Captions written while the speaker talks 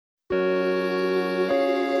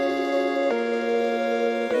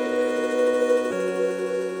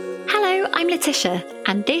Letitia,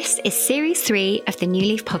 and this is Series 3 of the New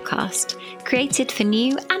Leaf podcast, created for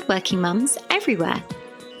new and working mums everywhere.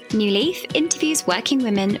 New Leaf interviews working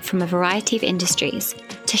women from a variety of industries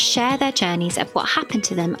to share their journeys of what happened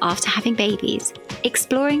to them after having babies,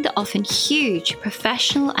 exploring the often huge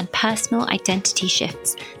professional and personal identity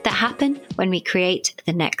shifts that happen when we create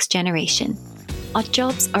the next generation. Our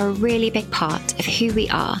jobs are a really big part of who we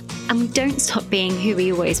are, and we don't stop being who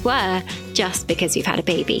we always were just because we've had a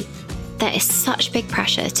baby. There is such big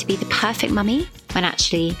pressure to be the perfect mummy when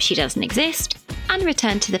actually she doesn't exist, and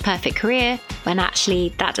return to the perfect career when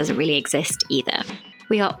actually that doesn't really exist either.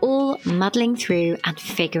 We are all muddling through and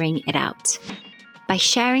figuring it out. By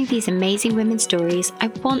sharing these amazing women's stories, I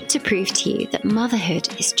want to prove to you that motherhood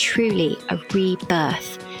is truly a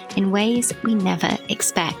rebirth in ways we never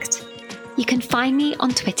expect. You can find me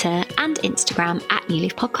on Twitter and Instagram at New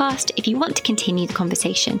Leaf Podcast if you want to continue the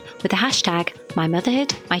conversation with the hashtag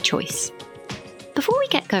 #MyMotherhoodMyChoice. Before we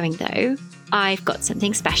get going though, I've got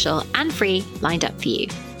something special and free lined up for you.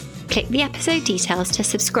 Click the episode details to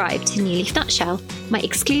subscribe to New Leaf Nutshell, my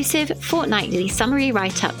exclusive fortnightly summary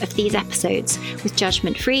write-up of these episodes with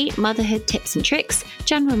judgment-free motherhood tips and tricks,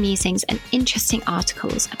 general musings and interesting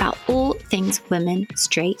articles about all things women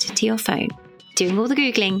straight to your phone. Doing all the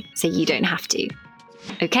Googling so you don't have to.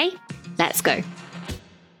 Okay, let's go.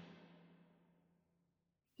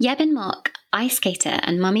 Yebin Mark, ice skater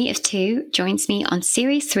and mummy of 2, joins me on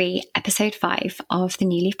Series 3, Episode 5 of the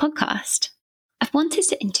New Leaf podcast. I've wanted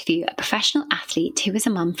to interview a professional athlete who was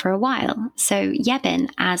a mum for a while, so Yebin,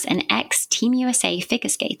 as an ex-Team USA figure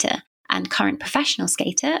skater and current professional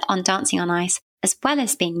skater on Dancing on Ice, as well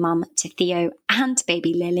as being mum to Theo and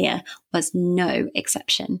baby Lilia, was no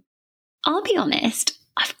exception. I'll be honest,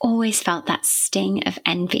 I've always felt that sting of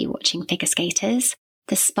envy watching figure skaters.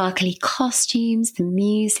 The sparkly costumes, the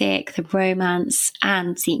music, the romance,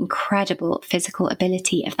 and the incredible physical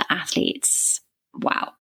ability of the athletes.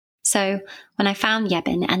 Wow. So when I found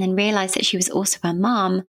Yebin and then realised that she was also a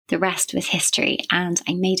mum, the rest was history, and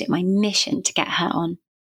I made it my mission to get her on.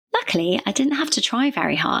 Luckily, I didn't have to try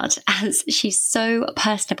very hard, as she's so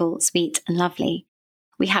personable, sweet, and lovely.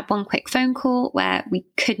 We had one quick phone call where we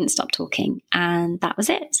couldn't stop talking, and that was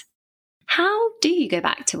it. How do you go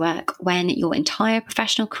back to work when your entire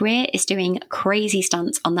professional career is doing crazy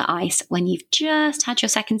stunts on the ice when you've just had your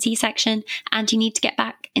second C-section and you need to get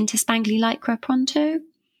back into spangly lycra pronto?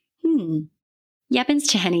 Yebin's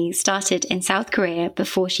journey started in South Korea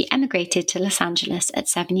before she emigrated to Los Angeles at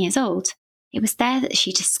 7 years old. It was there that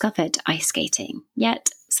she discovered ice skating,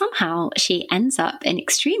 yet somehow she ends up in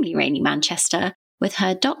extremely rainy Manchester with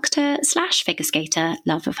her doctor/figure skater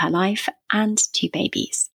love of her life and 2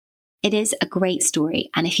 babies. It is a great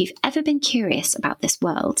story, and if you've ever been curious about this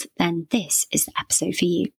world, then this is the episode for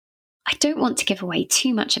you. I don't want to give away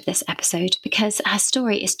too much of this episode because her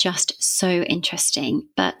story is just so interesting,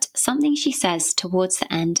 but something she says towards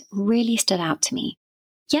the end really stood out to me.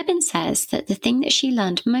 Yebin says that the thing that she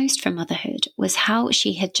learned most from motherhood was how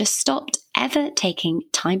she had just stopped ever taking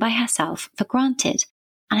time by herself for granted.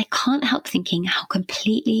 And I can't help thinking how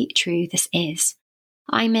completely true this is.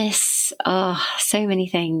 I miss, so many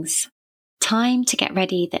things. Time to get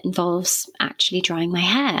ready that involves actually drying my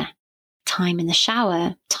hair. Time in the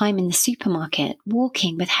shower, time in the supermarket,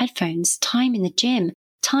 walking with headphones, time in the gym,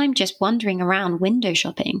 time just wandering around window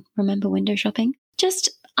shopping. Remember window shopping?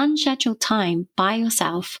 Just unscheduled time by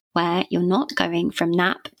yourself where you're not going from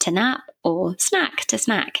nap to nap or snack to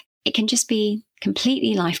snack. It can just be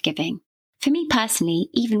completely life-giving. For me personally,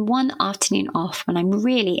 even one afternoon off when I'm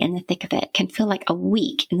really in the thick of it can feel like a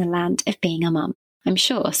week in the land of being a mum. I'm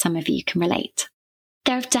sure some of you can relate.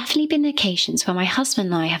 There have definitely been occasions where my husband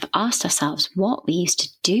and I have asked ourselves what we used to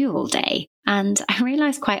do all day. And I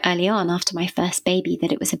realised quite early on after my first baby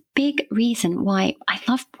that it was a big reason why I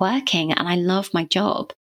love working and I love my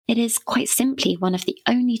job. It is quite simply one of the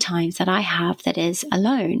only times that I have that is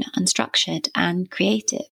alone, unstructured and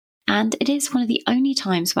creative. And it is one of the only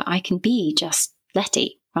times where I can be just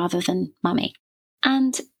Letty rather than mummy.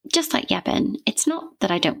 And just like Yebin, it's not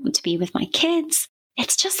that I don't want to be with my kids.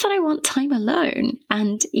 It's just that I want time alone.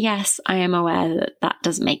 And yes, I am aware that that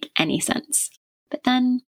doesn't make any sense. But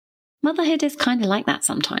then motherhood is kind of like that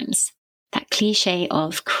sometimes. That cliche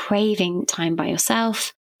of craving time by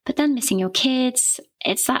yourself, but then missing your kids.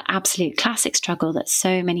 It's that absolute classic struggle that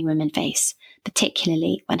so many women face,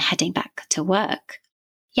 particularly when heading back to work.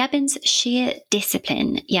 Yebin's sheer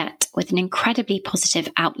discipline, yet with an incredibly positive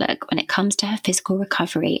outlook when it comes to her physical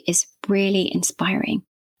recovery, is really inspiring.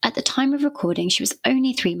 At the time of recording, she was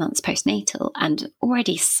only 3 months postnatal and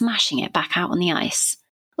already smashing it back out on the ice.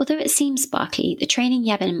 Although it seems sparkly, the training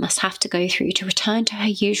Yebin must have to go through to return to her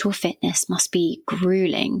usual fitness must be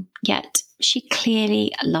grueling, yet she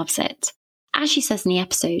clearly loves it. As she says in the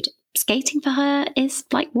episode, skating for her is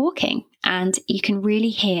like walking, and you can really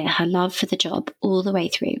hear her love for the job all the way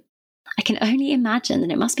through. I can only imagine that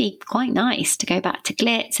it must be quite nice to go back to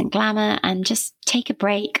glitz and glamour and just take a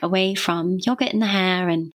break away from yogurt in the hair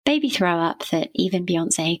and baby throw up that even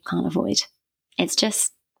Beyonce can't avoid. It's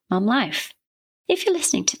just mum life. If you're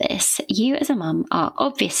listening to this, you as a mum are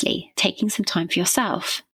obviously taking some time for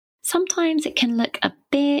yourself. Sometimes it can look a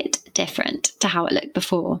bit different to how it looked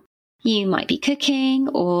before. You might be cooking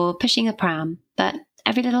or pushing a pram, but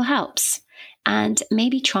every little helps. And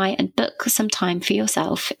maybe try and book some time for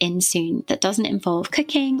yourself in soon that doesn't involve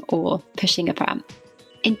cooking or pushing a pram.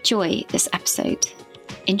 Enjoy this episode.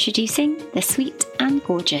 Introducing the sweet and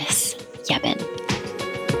gorgeous Yebin.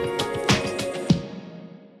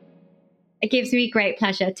 It gives me great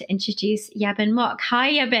pleasure to introduce Yebin Mok.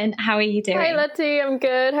 Hi, Yebin. How are you doing? Hi, Letty. I'm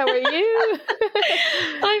good. How are you?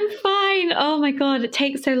 I'm fine. Oh my God. It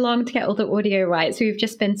takes so long to get all the audio right. So we've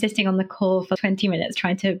just been sitting on the call for 20 minutes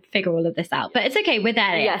trying to figure all of this out. But it's okay. We're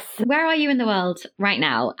there. Yes. Where are you in the world right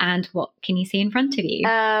now? And what can you see in front of you?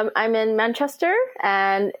 I'm in Manchester,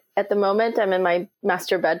 and at the moment, I'm in my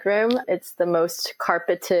master bedroom. It's the most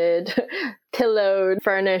carpeted, pillowed,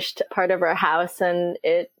 furnished part of our house, and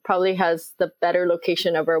it probably has the better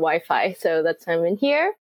location of our Wi-Fi. So that's why I'm in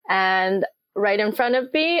here. And right in front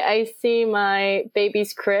of me, I see my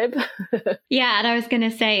baby's crib. Yeah, and I was going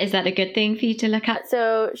to say, is that a good thing for you to look at?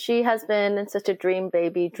 So she has been such a dream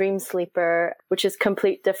baby, dream sleeper, which is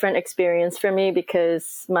complete different experience for me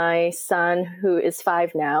because my son, who is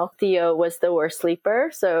 5 now, Theo, was the worst sleeper.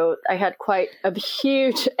 So I had quite a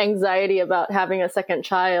huge anxiety about having a second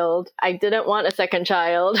child. I didn't want a second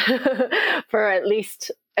child for at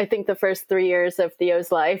least I think the first 3 years of Theo's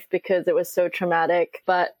life because it was so traumatic.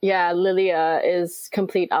 But yeah, Lilia is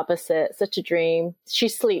complete opposite. Such a dream. She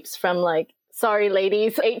sleeps from sorry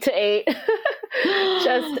ladies, 8 to 8.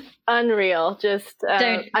 Just unreal. Just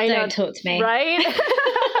don't talk to me. Right?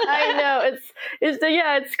 I know.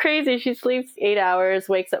 It's crazy. She sleeps 8 hours,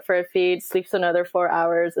 wakes up for a feed, sleeps another 4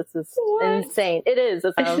 hours. It's just insane. It is.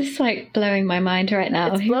 This is blowing my mind right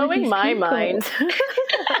now. It's blowing my mind.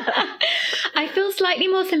 I feel slightly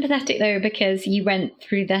more sympathetic though because you went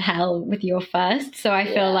through the hell with your first. So I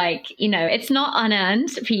feel like, it's not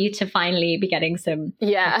unearned for you to finally be getting some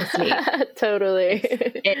sleep. Totally.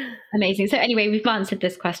 It's amazing. So anyway, we've answered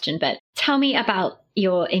this question, but tell me about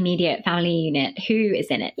your immediate family unit. Who is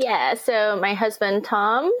in it? Yeah, so my husband,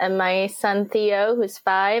 Tom, and my son, Theo, who's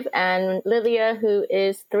 5, and Lilia, who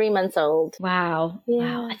is 3 months old. Wow.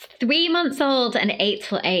 Yeah. Wow. It's 3 months old and 8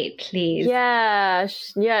 till 8, please. Yeah,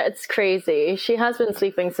 it's crazy. She has been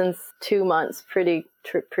sleeping since 2 months. Pretty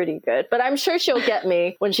good. But I'm sure she'll get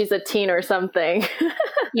me when she's a teen or something.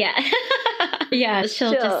 Yeah. Yeah,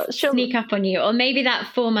 she'll sneak up on you. Or maybe that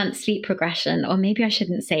 4-month sleep progression. Or maybe I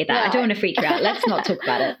shouldn't say that. Yeah. I don't want to freak you out. Let's not talk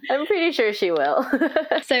about it. I'm pretty sure she will.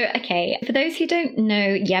 So, okay, for those who don't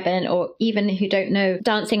know Yebin or even who don't know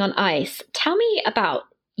Dancing on Ice, tell me about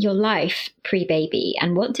your life pre-baby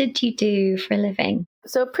and what did you do for a living?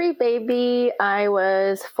 So pre-baby, I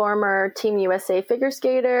was former Team USA figure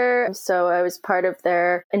skater. So I was part of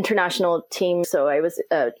their international team. So I was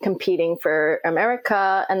competing for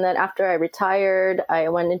America. And then after I retired, I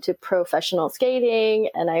went into professional skating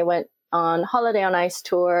and I went on Holiday on Ice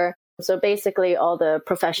tour. So basically all the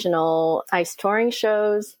professional ice touring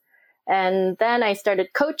shows. And then I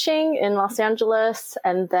started coaching in Los Angeles.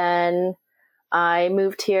 And then I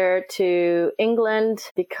moved here to England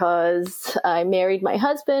because I married my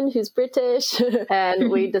husband, who's British, and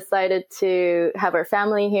we decided to have our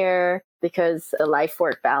family here because the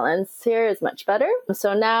life-work balance here is much better.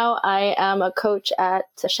 So now I am a coach at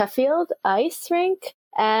Sheffield Ice Rink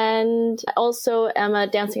and also am a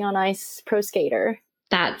Dancing on Ice pro skater.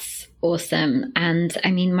 That's awesome. And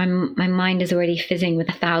I mean, my mind is already fizzing with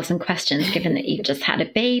 1,000 questions, given that you've just had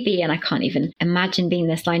a baby and I can't even imagine being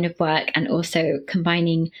this line of work and also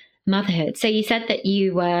combining motherhood. So you said that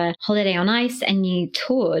you were Holiday on Ice and you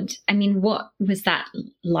toured. I mean, what was that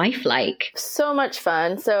life like? So much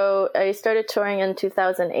fun. So I started touring in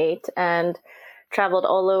 2008 and traveled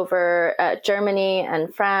all over Germany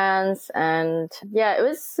and France. And yeah, it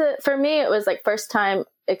was, for me, it was like first time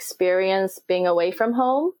experience being away from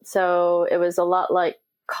home. So it was a lot like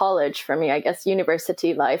college for me, I guess,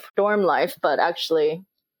 university life, dorm life, but actually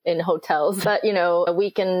in hotels. But, a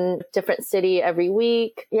week in different city every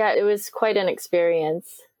week. Yeah, it was quite an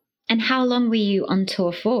experience. And how long were you on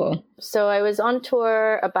tour for? So I was on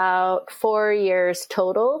tour about 4 years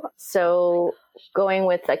total. So going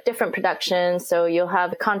with like different productions. So you'll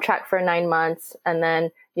have a contract for 9 months and then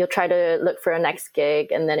you'll try to look for a next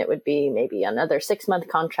gig. And then it would be maybe another 6-month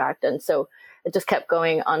contract. And so it just kept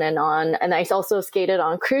going on. And I also skated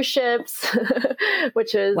on cruise ships,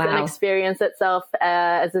 which was an experience itself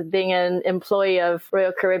as being an employee of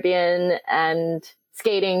Royal Caribbean and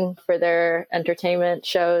skating for their entertainment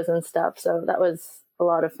shows and stuff. So that was a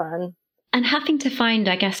lot of fun. And having to find,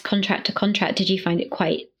 I guess, contract to contract, did you find it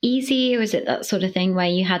quite easy? Or was it that sort of thing where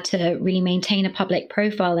you had to really maintain a public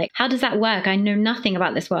profile? Like, how does that work? I know nothing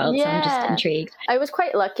about this world, so I'm just intrigued. I was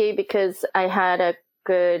quite lucky because I had a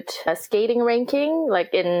good skating ranking,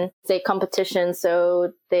 like in, say, competition.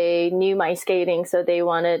 So they knew my skating, so they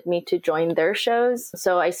wanted me to join their shows.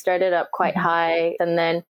 So I started up quite high. And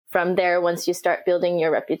then from there, once you start building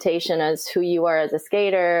your reputation as who you are as a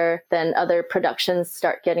skater, then other productions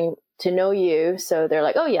start getting to know you. So they're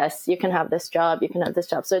like, oh, yes, you can have this job. You can have this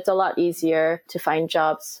job. So it's a lot easier to find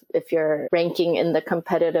jobs if your ranking in the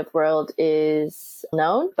competitive world is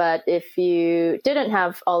known. But if you didn't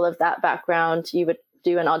have all of that background, you would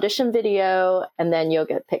do an audition video and then you'll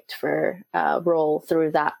get picked for a role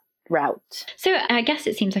through that route. So I guess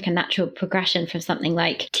it seems like a natural progression from something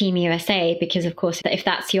like Team USA, because of course, if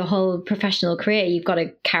that's your whole professional career, you've got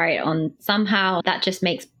to carry it on somehow. That just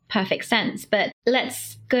makes perfect sense. But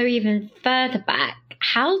let's go even further back.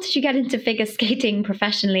 How did you get into figure skating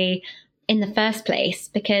professionally in the first place?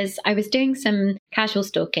 Because I was doing some casual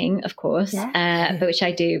stalking, of course, which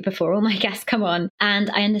I do before all my guests come on. And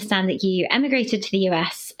I understand that you emigrated to the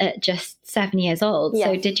US at just 7 years old. Yes.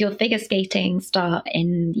 So did your figure skating start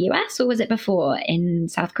in the US or was it before in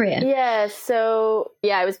South Korea? Yeah, so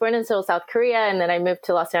I was born in Seoul, South Korea, and then I moved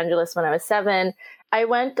to Los Angeles when I was 7. I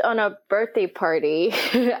went on a birthday party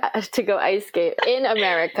to go ice skate in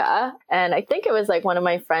America. And I think it was like one of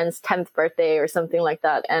my friend's 10th birthday or something like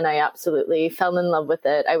that. And I absolutely fell in love with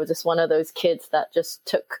it. I was just one of those kids that just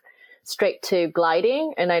took straight to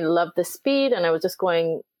gliding. And I loved the speed. And I was just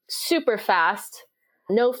going super fast,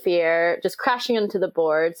 no fear, just crashing into the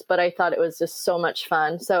boards. But I thought it was just so much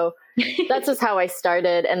fun. So that's just how I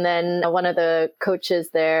started. And then one of the coaches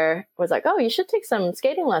there was like, oh, you should take some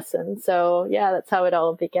skating lessons. So yeah, that's how it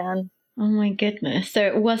all began. Oh my goodness. So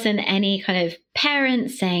it wasn't any kind of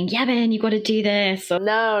parents saying, yeah, man, you got to do this? Or...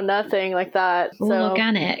 No, nothing like that. All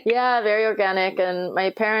organic. Yeah, very organic. And my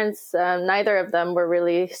parents, neither of them were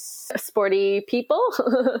really sporty people.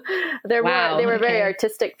 They were very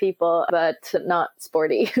artistic people, but not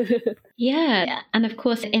sporty. Yeah. And of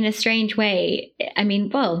course, in a strange way, I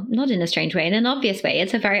mean, well, not in a strange way, in an obvious way,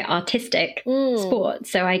 it's a very artistic sport.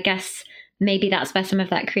 So I guess maybe that's where some of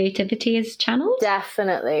that creativity is channeled?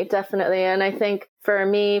 Definitely. And I think for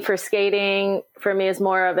me, for skating, is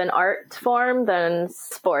more of an art form than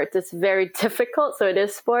sport. It's very difficult. So it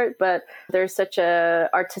is sport, but there's such a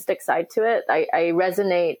artistic side to it. I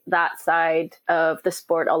resonate that side of the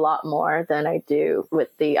sport a lot more than I do with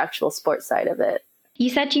the actual sport side of it. You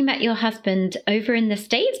said you met your husband over in the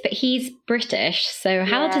States, but he's British. So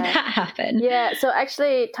how did that happen? Yeah, so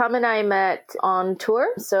actually Tom and I met on tour.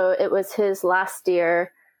 So it was his last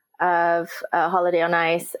year of Holiday on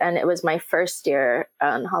Ice, and it was my first year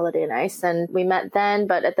on Holiday on Ice. And we met then,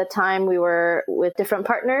 but at the time we were with different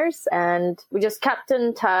partners and we just kept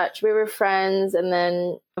in touch. We were friends, and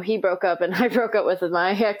then he broke up and I broke up with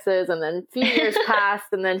my exes, and then a few years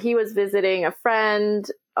passed, and then he was visiting a friend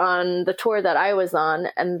on the tour that I was on,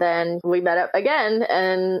 and then we met up again,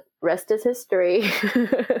 and rest is history.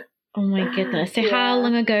 Oh my goodness. So how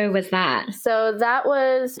long ago was that? So that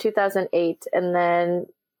was 2008, and then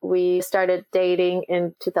we started dating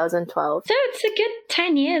in 2012. So it's a good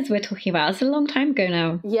 10 years we're talking about. It's a long time ago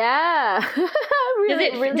now. Yeah. Does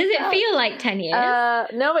it feel like 10 years?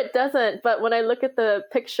 No, it doesn't. But when I look at the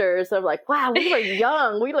pictures, I'm like, wow, we were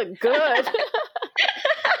young. We look good.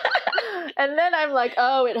 And then I'm like,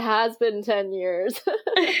 oh, it has been 10 years.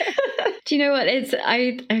 Do you know what?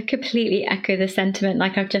 I completely echo the sentiment.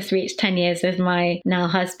 Like, I've just reached 10 years with my now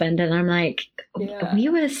husband, and I'm like, we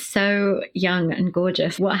were so young and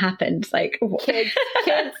gorgeous. What happened? Like, kids.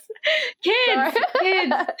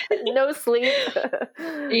 No sleep.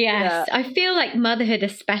 Yes. I feel like motherhood,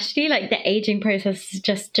 especially, like the aging process has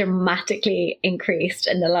just dramatically increased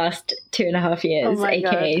in the last 2.5 years,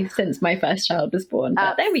 aka since my first child was born.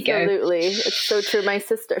 But there we go. Absolutely. It's so true. My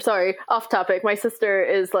sister, sorry, off topic. My sister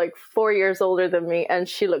is like 4 years older than me, and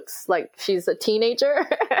she looks like she's a teenager.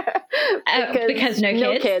 because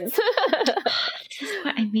no kids. This is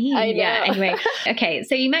what I mean. I know. Yeah, anyway. Okay,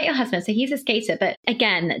 so you met your husband. So he's a skater. But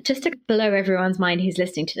again, just to blow everyone's mind who's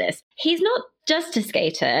listening to this, he's not just a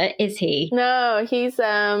skater, is he? No, he's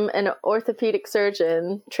an orthopedic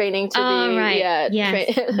surgeon training to be right.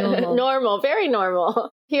 Normal. normal, very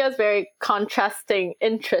normal. He has very contrasting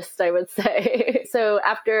interests, I would say. So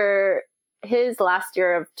after his last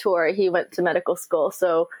year of tour, he went to medical school.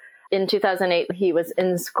 So in 2008, he was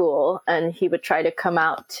in school and he would try to come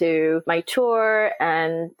out to my tour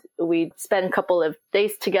and we'd spend a couple of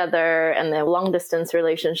days together and then long distance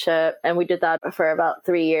relationship. And we did that for about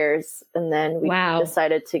 3 years. And then we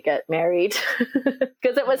decided to get married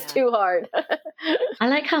because it was too hard. I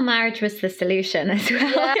like how marriage was the solution as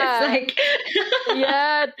well. Yeah. It's like...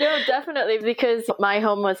 Yeah, no, definitely. Because my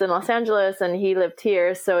home was in Los Angeles and he lived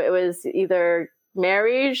here. So it was either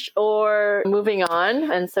marriage or moving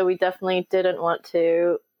on. And so we definitely didn't want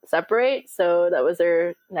to separate. So that was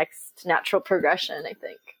our next natural progression, I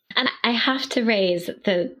think. And I have to raise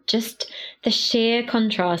the sheer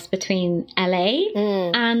contrast between LA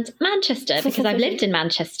and Manchester, because I've lived in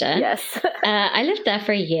Manchester. Yes. I lived there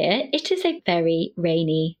for a year. It is a very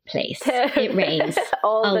rainy place. It rains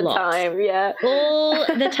all a the lot. time. Yeah. All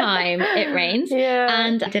the time it rains. Yeah.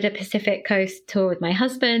 And I did a Pacific Coast tour with my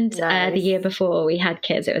husband the year before we had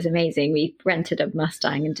kids. It was amazing. We rented a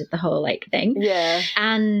Mustang and did the whole thing. Yeah.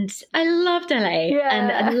 And I loved LA. Yeah.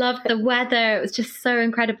 And I loved the weather. It was just so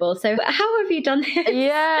incredible. So how have you done this?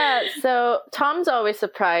 Yeah. So Tom's always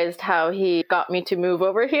surprised how he got me to move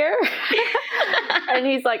over here. And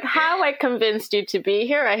he's like, how I convinced you to be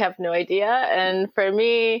here, I have no idea. And for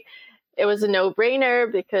me, it was a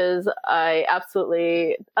no-brainer because I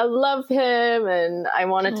love him and I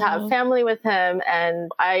wanted to have family with him.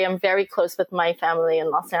 And I am very close with my family in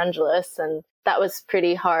Los Angeles. And that was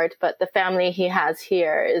pretty hard. But the family he has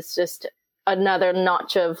here is just another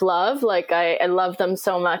notch of love. I love them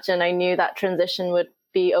so much and I knew that transition would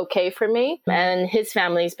be okay for me. And his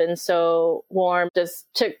family's been so warm, just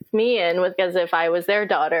took me in as if I was their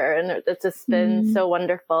daughter. And it's just been so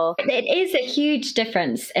wonderful. It is a huge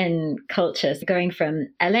difference in cultures going from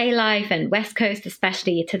LA life and West Coast,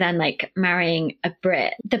 especially, to then marrying a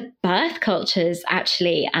Brit. The birth cultures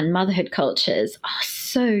actually and motherhood cultures are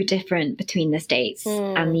so different between the States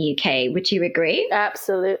and the UK. Would you agree?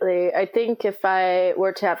 Absolutely. I think if I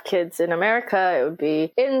were to have kids in America, it would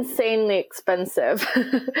be insanely expensive.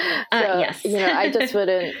 Yes. I just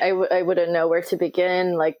I wouldn't know where to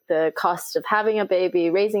begin, the cost of having a baby,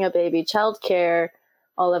 raising a baby, childcare,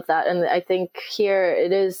 all of that. And I think here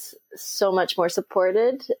it is so much more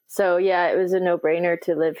supported. So yeah, it was a no-brainer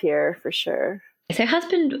to live here for sure. So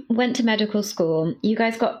husband went to medical school. You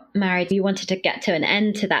guys got married. You wanted to get to an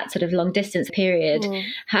end to that sort of long distance period.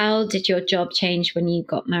 How did your job change when you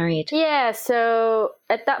got married? Yeah, so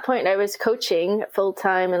at that point I was coaching full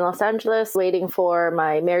time in Los Angeles, waiting for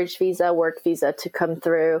my marriage visa, work visa to come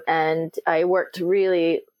through. And I worked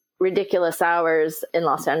really ridiculous hours in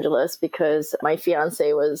Los Angeles because my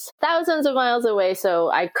fiance was thousands of miles away,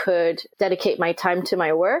 so I could dedicate my time to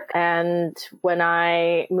my work. And when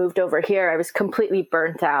I moved over here, I was completely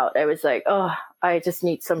burnt out. I was like, oh, I just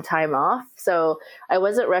need some time off. So I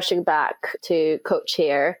wasn't rushing back to coach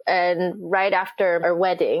here. And right after our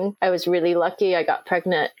wedding, I was really lucky. I got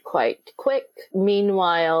pregnant quite quick.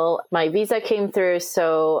 Meanwhile, my visa came through,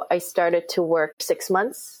 so I started to work 6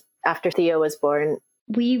 months after Theo was born.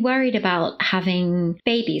 Were you worried about having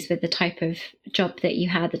babies with the type of job that you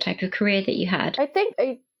had, the type of career that you had? I think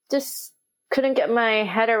I just couldn't get my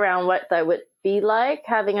head around what that would be like,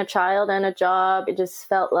 having a child and a job. It just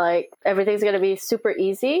felt like everything's going to be super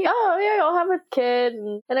easy. Oh, yeah, I'll have a kid.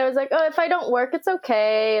 And I was like, oh, if I don't work, it's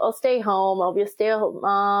okay. I'll stay home. I'll be a stay-at-home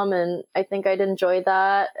mom. And I think I'd enjoy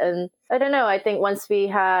that. And I don't know. I think once we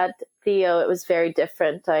had Theo, it was very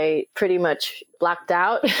different. I pretty much blacked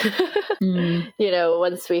out.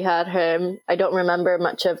 Once we had him, I don't remember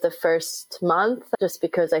much of the first month just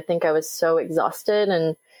because I think I was so exhausted.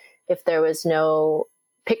 And if there was no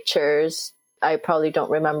pictures, I probably don't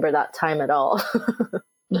remember that time at all.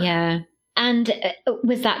 Yeah. And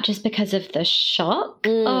was that just because of the shock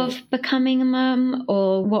of becoming a mum,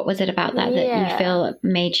 or what was it about that you feel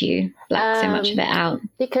made you black so much of it out?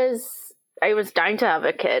 Because I was dying to have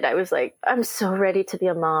a kid. I was like, I'm so ready to be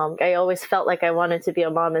a mom. I always felt like I wanted to be a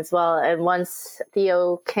mom as well. And once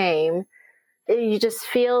Theo came, you just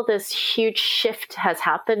feel this huge shift has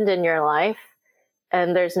happened in your life.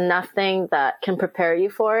 And there's nothing that can prepare you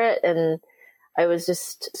for it. And I was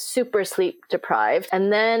just super sleep deprived.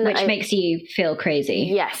 And then Which makes you feel crazy.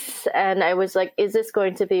 Yes. And I was like, is this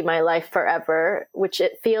going to be my life forever? Which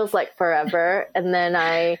it feels like forever. And then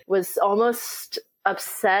I was almost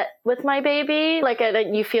upset with my baby. Like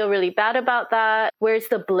you feel really bad about that. Where's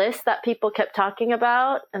the bliss that people kept talking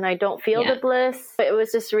about? And I don't feel the bliss. It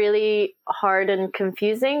was just really hard and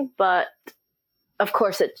confusing. But of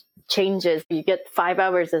course it changes. You get 5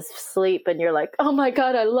 hours of sleep and you're like, oh my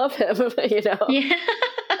God, I love him. But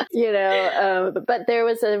there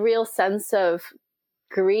was a real sense of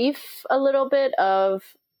grief, a little bit of,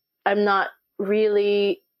 I'm not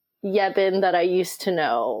really Yebin that I used to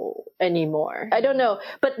know anymore. I don't know.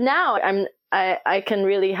 But now I can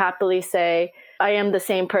really happily say I am the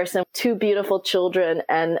same person, 2 beautiful children,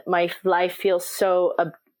 and my life feels so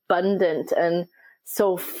abundant and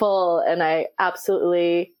so full. And I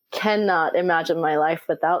absolutely cannot imagine my life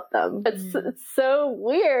without them. It's so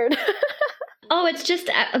weird. Oh, it's just,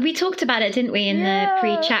 we talked about it, didn't we, in the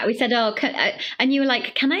pre-chat? We said, and you were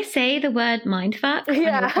like, can I say the word mindfuck?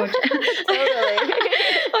 Yeah, totally.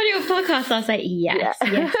 On your podcast, I was like, yes, you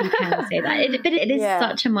can say that. But it is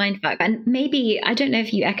such a mindfuck. And maybe, I don't know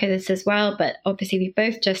if you echo this as well, but obviously we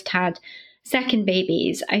both just had second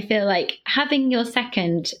babies. I feel like having your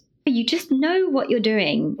second, you just know what you're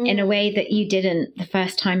doing in a way that you didn't the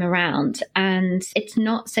first time around. And it's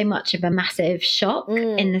not so much of a massive shock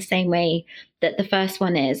in the same way that the first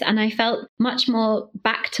one is. And I felt much more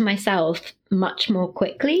back to myself much more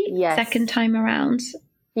quickly second time around.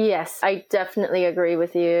 Yes, I definitely agree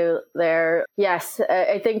with you there. Yes,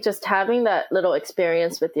 I think just having that little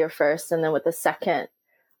experience with your first and then with the second,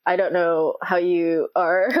 I don't know how you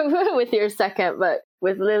are with your second, but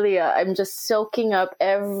with Lilia, I'm just soaking up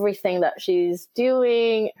everything that she's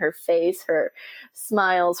doing, her face, her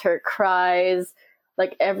smiles, her cries.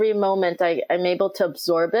 Like every moment I'm able to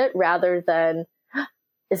absorb it rather than,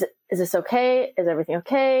 is this okay? Is everything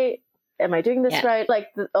okay? Am I doing this right? Like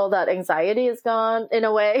all that anxiety is gone in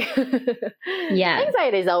a way.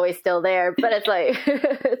 Anxiety is always still there, but it's like,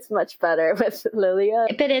 it's much better with Lilia.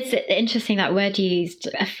 But it's interesting that word you used,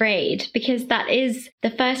 afraid, because that is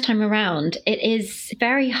the first time around. It is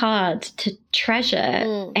very hard to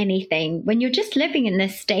treasure anything when you're just living in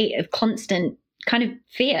this state of constant kind of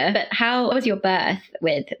fear. But how was your birth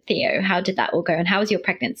with Theo? How did that all go? And how was your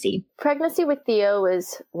pregnancy? Pregnancy with Theo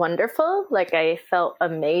was wonderful. Like I felt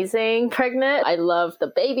amazing pregnant. I loved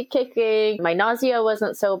the baby kicking. My nausea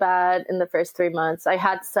wasn't so bad in the first 3 months. I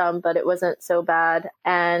had some, but it wasn't so bad.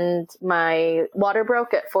 And my water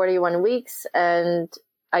broke at 41 weeks and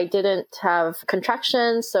I didn't have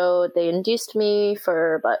contractions, so they induced me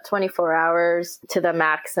for about 24 hours to the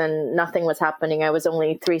max and nothing was happening. I was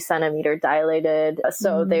only 3 centimeter dilated.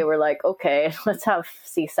 So they were like, okay, let's have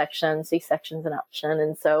C-section. C-section's an option.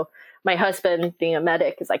 And so my husband, being a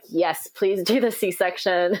medic, is like, yes, please do the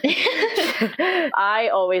C-section. I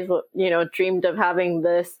always, dreamed of having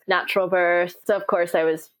this natural birth. So of course I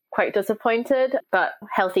was quite disappointed, but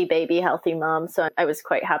healthy baby, healthy mom. So I was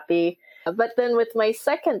quite happy. But then with my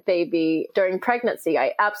second baby during pregnancy,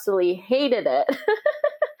 I absolutely hated it.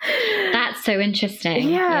 That's so interesting.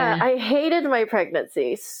 Yeah, I hated my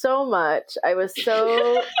pregnancy so much. I was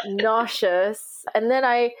so nauseous. And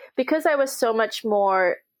then because I was so much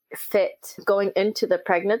more fit going into the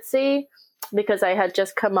pregnancy, because I had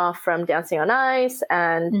just come off from Dancing on Ice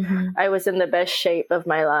and I was in the best shape of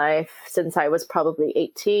my life since I was probably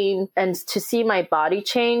 18. And to see my body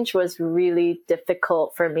change was really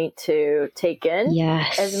difficult for me to take in.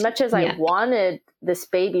 Yes. As much as I wanted this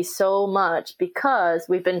baby so much, because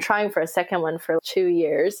we've been trying for a second one for 2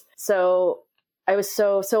 years. So I was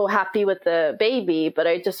so happy with the baby, but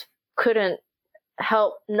I just couldn't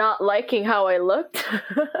help not liking how I looked.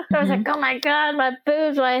 I was like, oh my God, my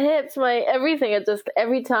boobs, my hips, my everything. It just,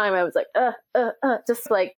 every time I was like,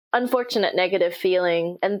 just like unfortunate negative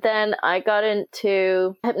feeling. And then I got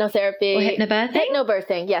into hypnotherapy. Or hypnobirthing?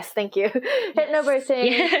 Hypnobirthing. Yes, thank you.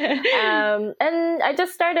 Hypnobirthing. Yeah. And I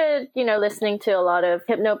just started, listening to a lot of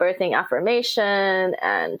hypnobirthing affirmation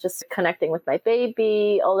and just connecting with my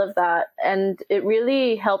baby, all of that. And it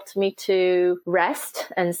really helped me to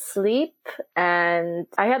rest and sleep. And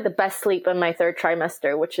I had the best sleep in my 3rd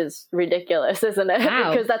trimester, which is ridiculous, isn't it?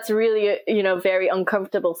 Wow. Because that's really, very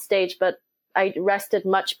uncomfortable stage. But I rested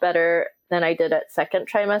much better than I did at 2nd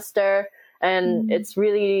trimester. And it's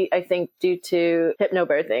really, I think, due to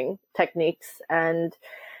hypnobirthing techniques. And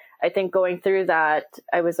I think going through that,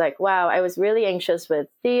 I was like, wow, I was really anxious with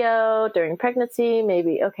Theo during pregnancy.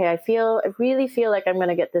 Maybe, okay, I really feel like I'm going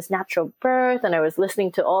to get this natural birth. And I was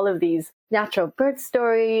listening to all of these natural birth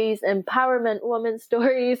stories, empowerment woman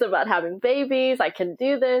stories about having babies. I can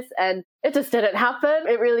do this. And it just didn't happen.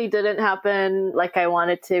 It really didn't happen like I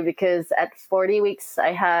wanted to, because at 40 weeks,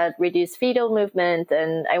 I had reduced fetal movement,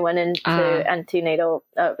 and I went into antenatal,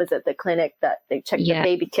 was at the clinic that they checked the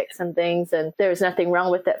baby kicks and things. And there was nothing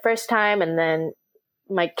wrong with it first time. And then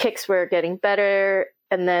my kicks were getting better.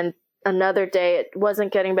 And then another day it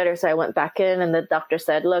wasn't getting better. So I went back in, and the doctor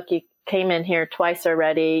said, look, you came in here twice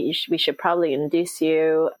already. We should probably induce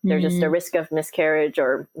you. There's just a risk of miscarriage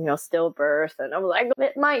or, stillbirth. And I was like,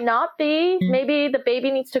 it might not be. Maybe the baby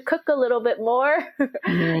needs to cook a little bit more, but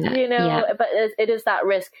it is that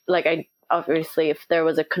risk. Like, obviously, if there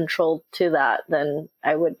was a control to that, then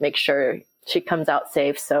I would make sure she comes out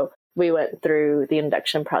safe. So we went through the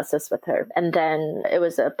induction process with her. And then it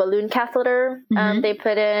was a balloon catheter they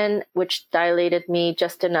put in, which dilated me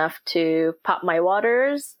just enough to pop my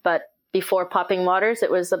waters. But before popping waters,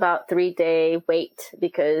 it was about 3-day wait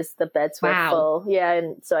because the beds were full. Yeah.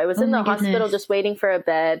 And so I was in the hospital just waiting for a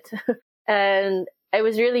bed. And I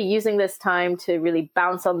was really using this time to really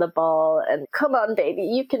bounce on the ball and come on, baby,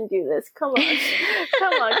 you can do this. Come on,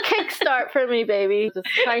 come on, kickstart for me, baby. Just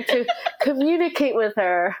trying to communicate with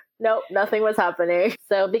her. Nope, nothing was happening.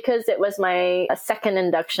 So because it was my second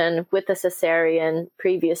induction with a cesarean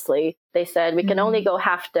previously, they said we can only go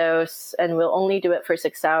half dose and we'll only do it for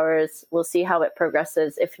 6 hours. We'll see how it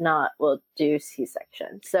progresses. If not, we'll do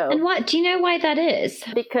C-section. So, and what do you know why that is?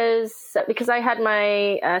 Because I had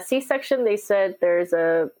my C-section, they said there's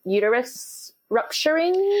a uterus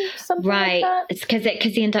rupturing, something like that. It's because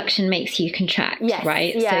the induction makes you contract,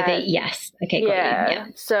 right? Yeah. So okay, got you. Yeah.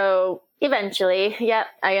 So eventually,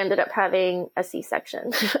 I ended up having a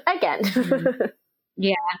C-section again.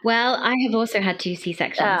 Yeah. Well, I have also had 2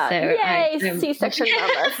 C-sections. So yay, C-section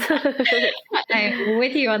mamas. I'm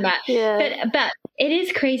with you on that. Yeah. But it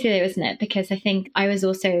is crazy though, isn't it? Because I think I was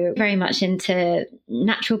also very much into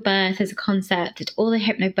natural birth as a concept, did all the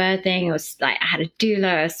hypnobirthing. I had a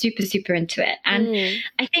doula, I was super, super into it. And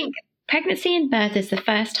I think pregnancy and birth is the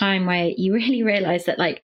first time where you really realize that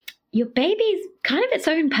your baby's kind of its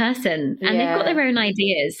own person and they've got their own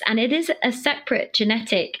ideas, and it is a separate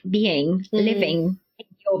genetic being living in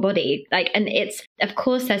your body. And it's, of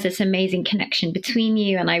course, there's this amazing connection between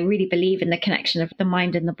you. And I really believe in the connection of the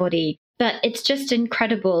mind and the body. But it's just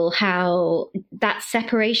incredible how that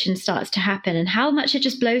separation starts to happen and how much it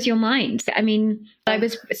just blows your mind. I mean, I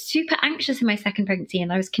was super anxious in my second pregnancy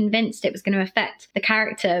and I was convinced it was going to affect the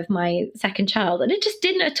character of my second child. And it just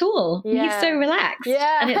didn't at all. Yeah. He's so relaxed.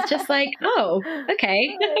 Yeah. And it's just like, oh,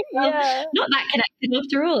 okay. Well, not that connected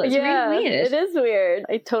after all. It's really weird. It is weird.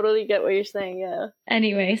 I totally get what you're saying. Yeah.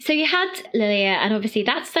 Anyway, so you had Lilia, and obviously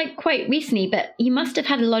that's quite recently, but you must have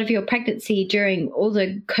had a lot of your pregnancy during all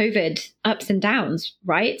the COVID ups and downs,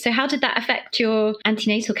 right? So how did that affect your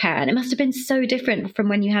antenatal care? And it must have been so different from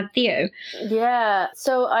when you had Theo. Yeah.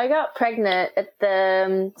 So I got pregnant at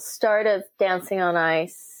the start of Dancing on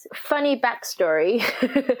Ice. Funny backstory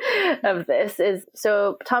of this is,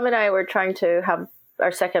 so Tom and I were trying to have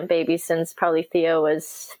our second baby since probably Theo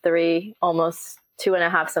was 3, almost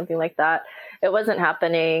 2.5, something like that. It wasn't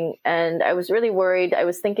happening. And I was really worried. I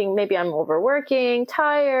was thinking maybe I'm overworking,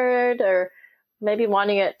 tired, or maybe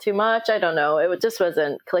wanting it too much. I don't know. It just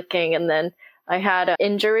wasn't clicking. And then I had an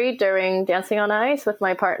injury during Dancing on Ice with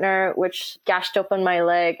my partner, which gashed open my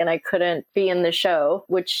leg and I couldn't be in the show,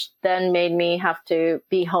 which then made me have to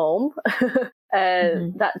be home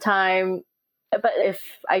that time. But if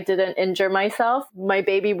I didn't injure myself, my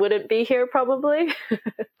baby wouldn't be here probably.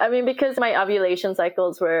 I mean, because my ovulation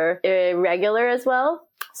cycles were irregular as well.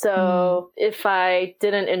 So if I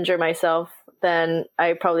didn't injure myself, then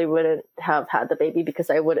I probably wouldn't have had the baby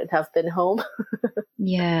because I wouldn't have been home.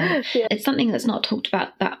 Yeah. It's something that's not talked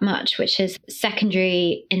about that much, which is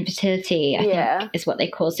secondary infertility, I think is what they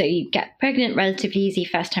call. So you get pregnant relatively easy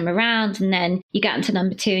first time around, and then you get into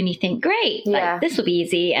number 2 and you think, great, this will be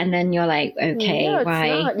easy. And then you're like, okay,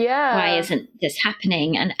 why isn't this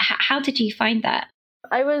happening? And how did you find that?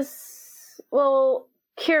 I was,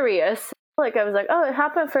 curious. I was like, oh, it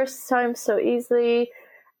happened first time so easily.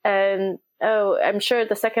 And I'm sure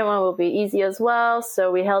the second one will be easy as well.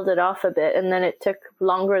 So we held it off a bit, and then it took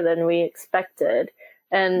longer than we expected.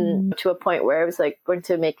 And to a point where I was going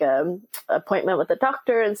to make an appointment with the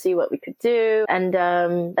doctor and see what we could do. And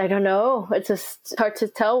I don't know. It's just hard to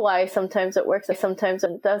tell why sometimes it works and sometimes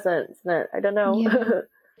it doesn't. Isn't it? I don't know. Yeah.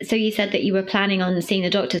 So you said that you were planning on seeing the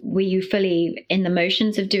doctor. Were you fully in the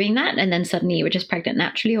motions of doing that? And then suddenly you were just pregnant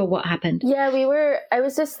naturally, or what happened? Yeah, I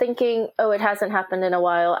was just thinking, it hasn't happened in a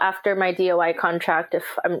while. After my DOI contract,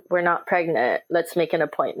 if we're not pregnant, let's make an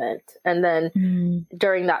appointment. And then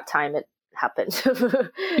during that time, happened.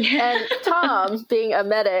 And Tom, being a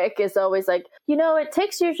medic, is always like, it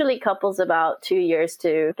takes usually couples about 2 years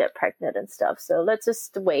to get pregnant and stuff. So let's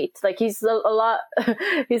just wait. Like he's a lot,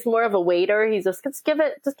 he's more of a waiter. He's just give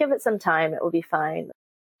it some time. It will be fine.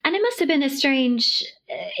 And it must have been a strange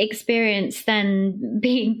experience then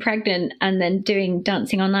being pregnant and then doing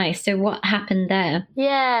Dancing on Ice. So what happened there?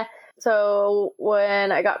 Yeah. So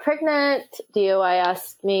when I got pregnant, DOI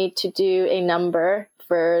asked me to do a number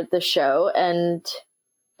for the show. And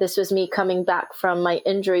this was me coming back from my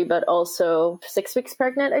injury, but also 6 weeks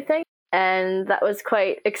pregnant, I think. And that was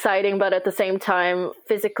quite exciting. But at the same time,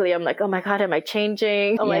 physically, I'm like, oh my God, am I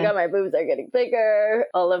changing? Oh my God, my boobs are getting bigger,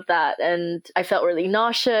 all of that. And I felt really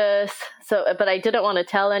nauseous. But I didn't want to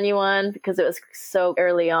tell anyone because it was so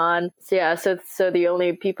early on. So the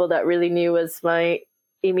only people that really knew was my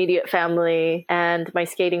immediate family and my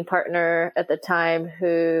skating partner at the time,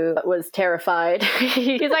 who was terrified.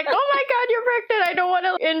 He's like, oh my God, you're pregnant. I don't want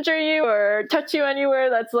to injure you or touch you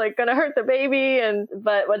anywhere that's like going to hurt the baby.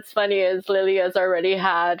 But what's funny is Lilia's already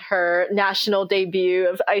had her national debut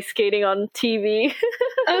of ice skating on TV.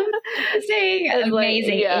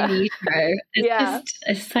 Amazing in utero.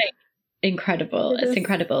 It's like incredible. It's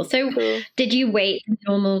incredible. So cool. Did you wait the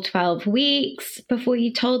normal 12 weeks before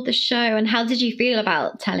you told the show? And how did you feel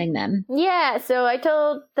about telling them? Yeah, so I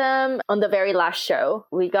told them on the very last show.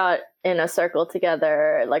 We got in a circle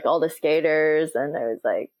together, like all the skaters, and I was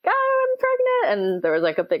like, oh, I'm pregnant. And there was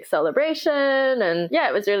like a big celebration. And yeah,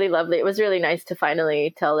 it was really lovely. It was really nice to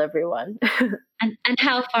finally tell everyone. And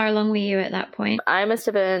how far along were you at that point? I must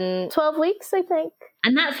have been 12 weeks, I think.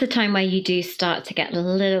 And that's the time where you do start to get a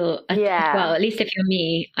little, well, at least if you're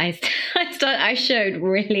me, I showed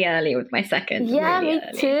really early with my second. Yeah, really me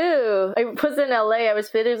early. Too. I was in LA. I was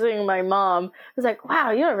visiting my mom. I was like, wow,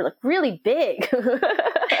 you're like really big.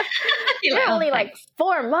 You're only like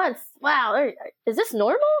 4 months. Wow. Is this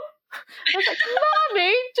normal? I was like,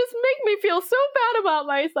 Mommy, just make me feel so bad about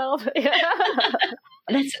myself.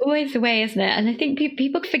 That's always the way, isn't it? And I think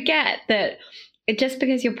people forget that just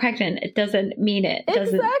because you're pregnant, it doesn't mean it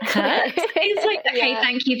doesn't hurt. It's like, okay,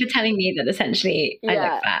 thank you for telling me that essentially I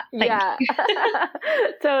look fat. Thank you.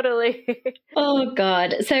 Totally. Oh,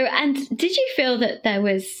 God. So, and did you feel that there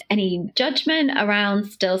was any judgment around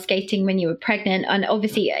still skating when you were pregnant? And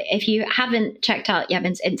obviously, if you haven't checked out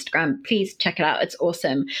Yebin's Instagram, please check it out. It's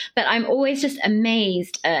awesome. But I'm always just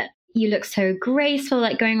amazed at, you look so graceful,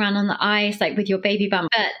 like going around on the ice, like with your baby bump.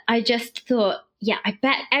 But I just thought, yeah, I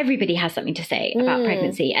bet everybody has something to say about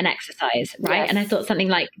pregnancy and exercise, right? Yes. And I thought something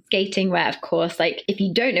like skating, where, of course, like if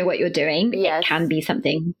you don't know what you're doing, it can be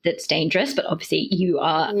something that's dangerous. But obviously, you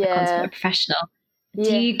are a consummate professional.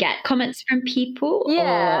 Do you get comments from people?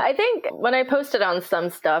 Yeah, I think when I posted on some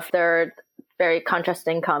stuff, there are very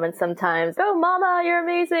contrasting comments sometimes. Oh, Mama, you're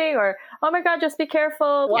amazing. Or, oh my God, just be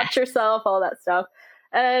careful. Watch yourself, all that stuff.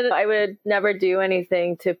 And I would never do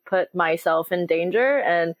anything to put myself in danger.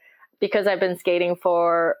 And because I've been skating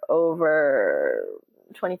for over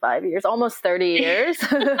 25 years, almost 30 years,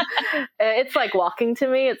 it's like walking to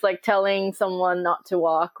me. It's like telling someone not to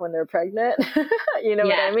walk when they're pregnant. You know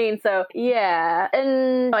what I mean? So, yeah.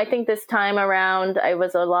 And I think this time around, I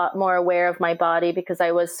was a lot more aware of my body because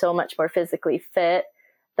I was so much more physically fit,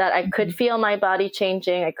 that I could feel my body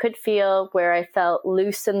changing. I could feel where I felt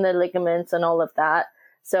loose in the ligaments and all of that.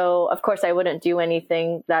 So, of course, I wouldn't do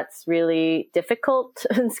anything that's really difficult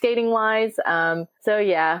skating wise. So,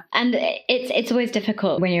 yeah. And it's always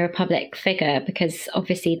difficult when you're a public figure, because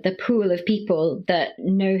obviously the pool of people that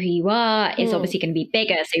know who you are is obviously going to be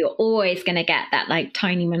bigger. So you're always going to get that like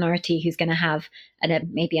tiny minority who's going to have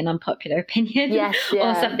maybe an unpopular opinion or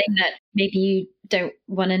something that maybe you don't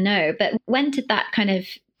want to know. But when did that kind of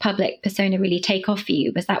public persona really take off for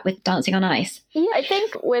you? Was that with Dancing on Ice? Yeah, I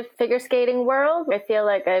think with figure skating world, I feel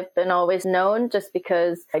like I've been always known just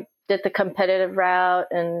because I did the competitive route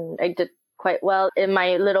and I did quite well in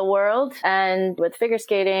my little world. And with figure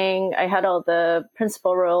skating, I had all the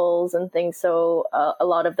principal roles and things. So a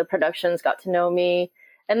lot of the productions got to know me.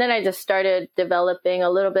 And then I just started developing a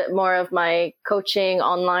little bit more of my coaching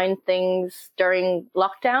online things during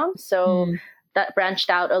lockdown. So that branched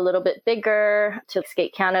out a little bit bigger to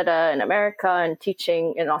Skate Canada and America and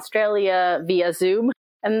teaching in Australia via Zoom.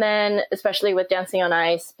 And then, especially with Dancing on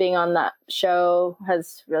Ice, being on that show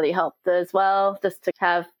has really helped as well, just to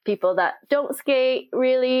have people that don't skate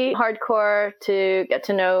really hardcore to get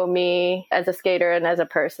to know me as a skater and as a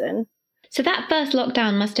person. So that first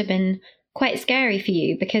lockdown must have been quite scary for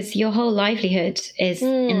you because your whole livelihood is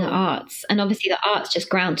in the arts, and obviously the arts just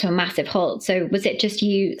ground to a massive halt. So was it just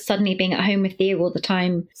you suddenly being at home with Theo all the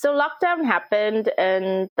time? So lockdown happened,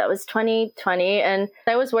 and that was 2020, and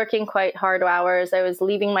I was working quite hard hours. I was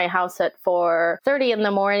leaving my house at 4:30 in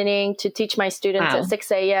the morning to teach my students at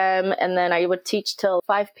 6 a.m. and then I would teach till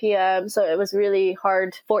 5 p.m. So it was really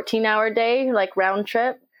hard, 14-hour day, like round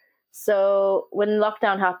trip. So when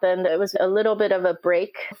lockdown happened, it was a little bit of a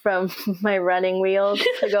break from my running wheels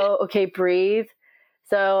to go, okay, breathe.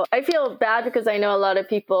 So I feel bad because I know a lot of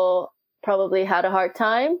people probably had a hard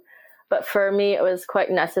time, but for me, it was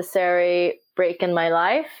quite necessary break in my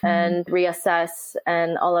life and reassess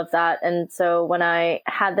and all of that. And so when I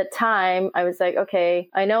had the time, I was like, okay,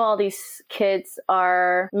 I know all these kids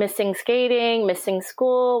are missing skating, missing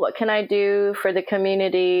school. What can I do for the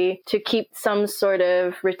community to keep some sort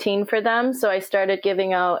of routine for them? So I started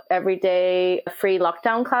giving out everyday free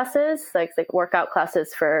lockdown classes, like workout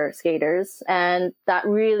classes for skaters. And that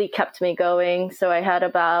really kept me going. So I had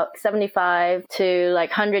about 75 to like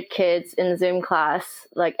 100 kids in Zoom class,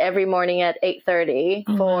 like every morning at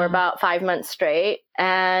 8:30 for about 5 months straight.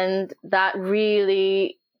 And that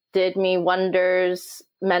really did me wonders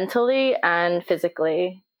mentally and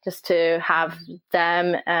physically. Just to have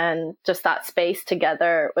them and just that space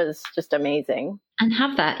together was just amazing. And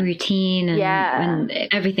have that routine and when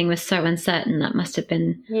everything was so uncertain, that must have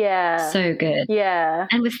been so good. Yeah.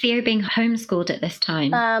 And was Theo being homeschooled at this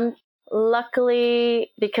time?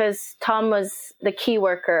 Luckily, because Tom was the key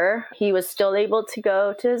worker, he was still able to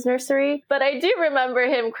go to his nursery. But I do remember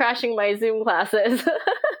him crashing my Zoom classes. But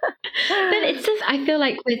it's just, I feel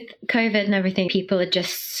like with COVID and everything, people are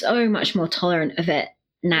just so much more tolerant of it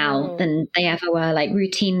now than they ever were. Like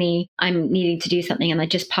routinely, I'm needing to do something and I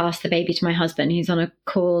just pass the baby to my husband who's on a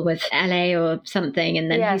call with LA or something,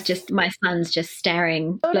 and then he's just, my son's just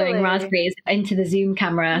staring, blowing raspberries into the Zoom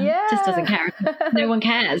camera, just doesn't care. No one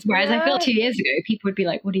cares. Whereas I feel 2 years ago, people would be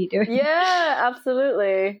like, what are you doing? Yeah,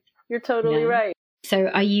 absolutely. You're totally right. So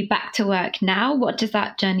are you back to work now? What does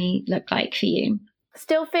that journey look like for you?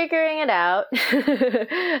 Still figuring it out.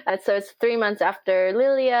 So it's 3 months after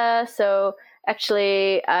Lilia. So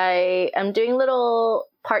actually, I am doing little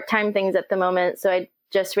part-time things at the moment. So I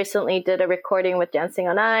just recently did a recording with Dancing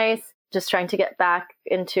on Ice, just trying to get back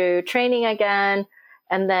into training again.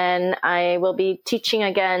 And then I will be teaching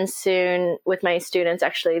again soon with my students,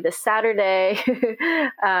 actually this Saturday,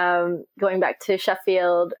 going back to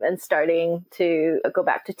Sheffield and starting to go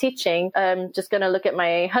back to teaching. I'm just going to look at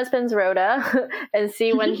my husband's rota and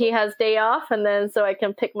see when he has day off. And then so I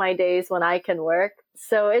can pick my days when I can work.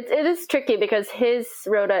 So it is tricky because his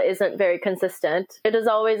rota isn't very consistent. It is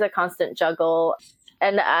always a constant juggle.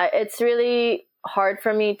 And it's really hard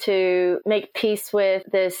for me to make peace with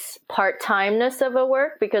this part-timeness of a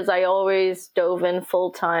work because I always dove in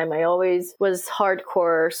full-time. I always was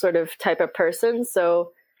hardcore sort of type of person.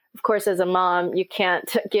 So of course, as a mom, you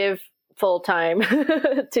can't give full-time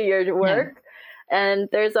to your work. No. And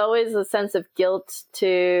there's always a sense of guilt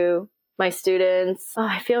to my students. Oh,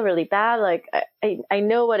 I feel really bad. Like I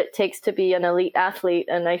know what it takes to be an elite athlete,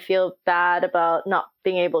 and I feel bad about not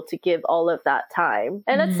being able to give all of that time.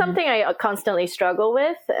 And it's something I constantly struggle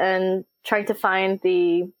with and trying to find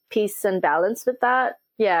the peace and balance with that.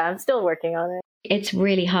 Yeah, I'm still working on it. It's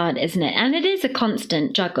really hard, isn't it? And it is a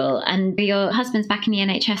constant juggle. And your husband's back in the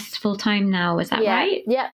NHS full time now, is that right?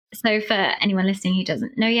 Yeah. So for anyone listening who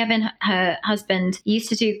doesn't know Yevin, her husband used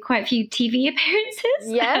to do quite a few TV appearances.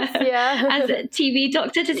 Yes, yeah. As a TV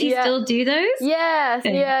doctor, does he still do those? Yes,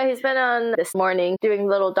 yeah. He's been on This Morning doing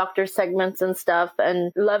little doctor segments and stuff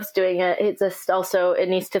and loves doing it. It's just also, it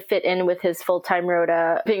needs to fit in with his full-time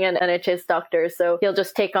rota being an NHS doctor. So he'll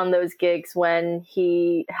just take on those gigs when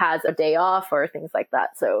he has a day off or things like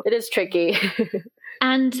that. So it is tricky.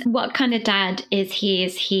 And what kind of dad is he?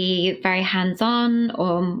 Is he very hands-on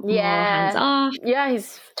or more hands-off? Yeah,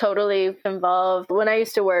 he's totally involved. When I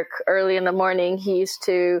used to work early in the morning, he used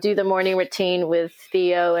to do the morning routine with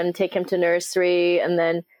Theo and take him to nursery. And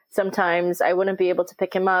then sometimes I wouldn't be able to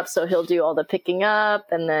pick him up, so he'll do all the picking up.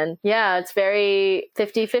 And then, it's very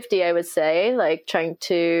 50-50, I would say, like trying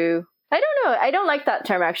to, I don't know. I don't like that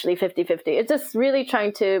term, actually, 50-50. It's just really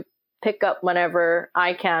trying to pick up whenever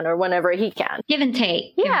I can or whenever he can. Give and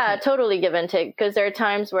take. Yeah, totally give and take. Because there are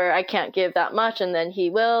times where I can't give that much and then he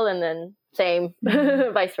will, and then same,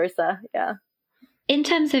 vice versa. Yeah. In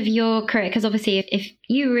terms of your career, because obviously if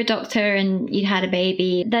you were a doctor and you had a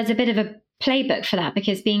baby, there's a bit of a playbook for that,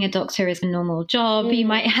 because being a doctor is a normal job. You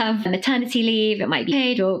might have maternity leave, it might be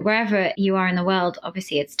paid, or wherever you are in the world,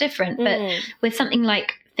 obviously it's different. But with something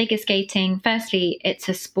like figure skating, firstly, it's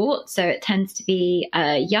a sport, so it tends to be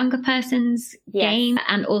a younger person's game,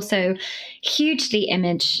 and also hugely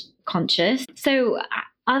image conscious. So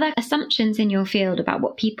are there assumptions in your field about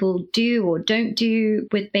what people do or don't do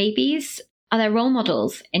with babies? Are there role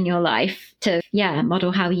models in your life to,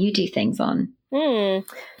 model how you do things on?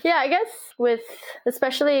 Yeah, I guess with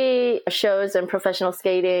especially shows and professional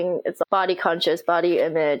skating, it's a body conscious, body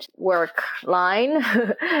image work line.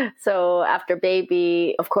 So after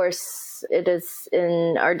baby, of course, it is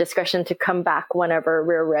in our discretion to come back whenever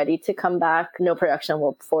we're ready to come back. No production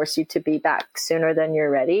will force you to be back sooner than you're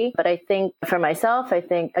ready. But I think for myself, I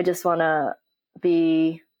just want to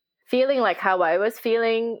be feeling like how I was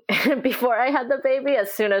feeling before I had the baby as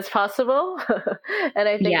soon as possible. And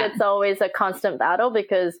I think it's always a constant battle,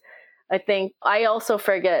 because I think I also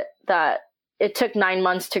forget that it took 9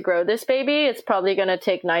 months to grow this baby. It's probably going to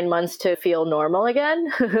take 9 months to feel normal again.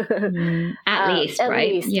 At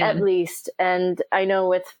least. And I know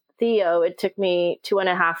with Theo, it took me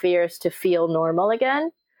 2.5 years to feel normal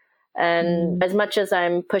again. And as much as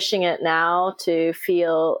I'm pushing it now to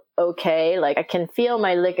feel okay, like I can feel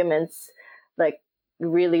my ligaments like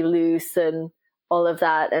really loose and all of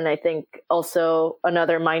that. And I think also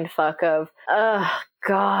another mindfuck of, oh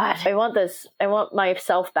God, I want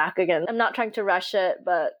myself back again. I'm not trying to rush it,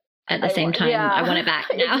 but at the same time, I want it back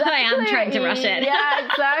now. Exactly. I am trying to rush it. Yeah,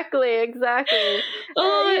 exactly.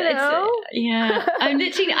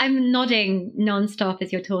 I'm nodding nonstop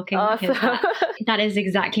as you're talking. Awesome. Because that is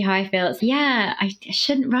exactly how I feel. It's, I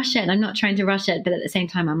shouldn't rush it. And I'm not trying to rush it. But at the same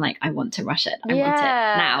time, I'm like, I want to rush it. I want it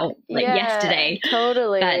now, like yesterday.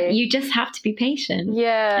 Totally. But you just have to be patient.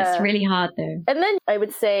 Yeah. It's really hard though. And then I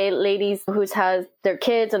would say ladies who has their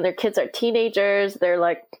kids and their kids are teenagers, they're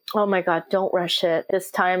like, oh my God, don't rush it.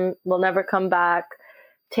 This time will never come back.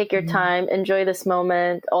 Take your time, enjoy this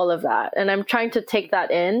moment, all of that. And I'm trying to take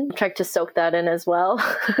that in, trying to soak that in as well.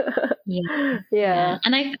 Yeah.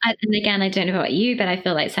 And and again, I don't know about you, but I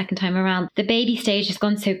feel like second time around, the baby stage has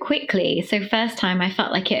gone so quickly. So first time I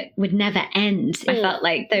felt like it would never end. I felt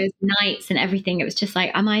like those nights and everything, it was just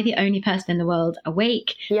like, am I the only person in the world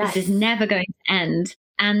awake? Yes. This is never going to end.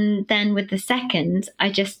 And then with the second,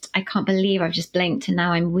 I can't believe I've just blinked and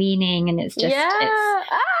now I'm weaning, and it's just,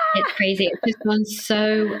 it's crazy. It's just gone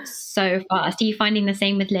so fast. Are you finding the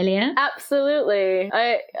same with Lilia? Absolutely.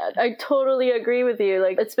 I totally agree with you.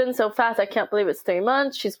 Like, it's been so fast. I can't believe it's 3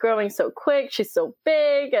 months. She's growing so quick. She's so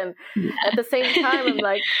big. And at the same time, I'm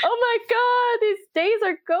like, oh my God, these days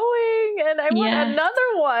are going and I want another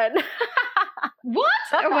one. What?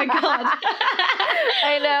 Oh my God.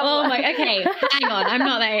 I know. Oh my, okay. Hang on. I'm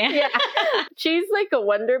not there yet. She's like a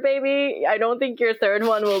wonder baby. I don't think your third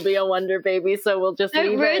one will be a wonder baby. So we'll just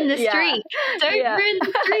Don't ruin the streak. Don't ruin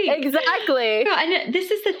the streak. Exactly. And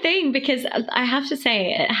this is the thing, because I have to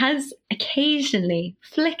say, it has occasionally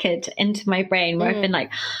flickered into my brain where I've been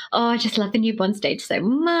like, oh, I just love the newborn stage so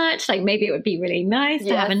much. Like, maybe it would be really nice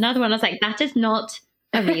to have another one. I was like, that is not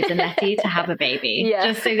a reason, Letty, to have a baby,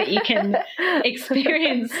 just so that you can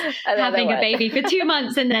experience having a baby for 2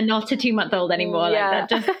 months and then not a 2-month-old anymore. Like, that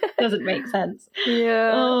just doesn't make sense.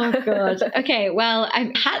 Oh God. Okay, well,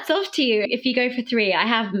 hats off to you. If you go for 3, I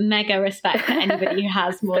have mega respect for anybody who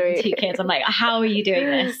has more than 2 kids. I'm like, how are you doing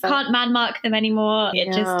this? Can't man mark them anymore.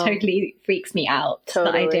 It just totally freaks me out.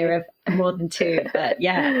 The idea of more than 2, but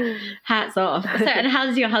hats off. So, and how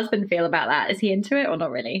does your husband feel about that? Is he into it or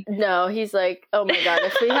not really? No, he's like, oh my God,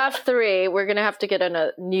 if we have 3, we're gonna have to get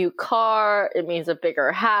a new car. It means a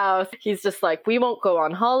bigger house. He's just like, we won't go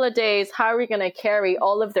on holidays. How are we gonna carry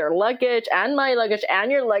all of their luggage and my luggage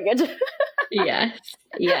and your luggage? Yes.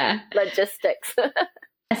 Logistics.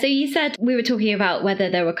 So you said, we were talking about whether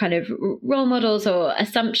there were kind of role models or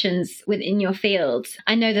assumptions within your field.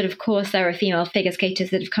 I know that, of course, there are female figure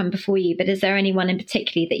skaters that have come before you, but is there anyone in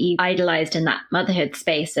particular that you idolized in that motherhood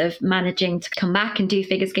space of managing to come back and do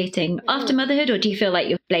figure skating after motherhood, or do you feel like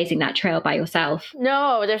you're blazing that trail by yourself?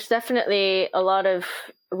 No, there's definitely a lot of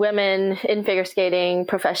women in figure skating,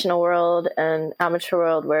 professional world and amateur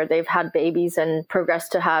world, where they've had babies and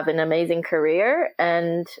progressed to have an amazing career.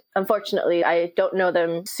 And unfortunately, I don't know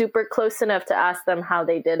them super close enough to ask them how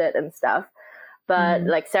they did it and stuff. But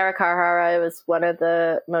like Sarah Carrara was one of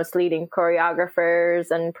the most leading choreographers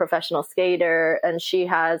and professional skater, and she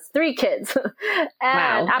has 3 kids.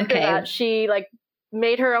 And after that, she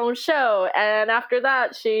made her own show, and after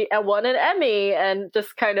that she won an Emmy and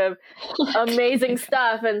just kind of amazing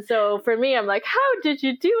stuff. And so for me, I'm like, how did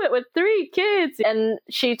you do it with 3 kids? And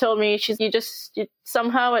she told me, you just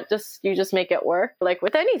make it work. Like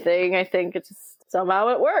with anything, I think it's just somehow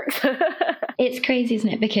it works. It's crazy, isn't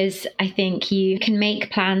it? Because I think you can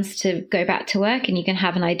make plans to go back to work and you can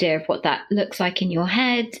have an idea of what that looks like in your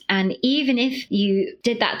head. And even if you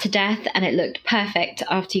did that to death and it looked perfect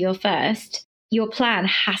after your first, your plan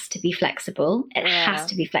has to be flexible. It has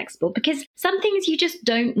to be flexible because some things you just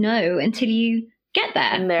don't know until you get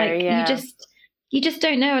there. You just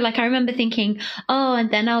don't know. Like I remember thinking, oh,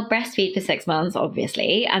 and then I'll breastfeed for 6 months,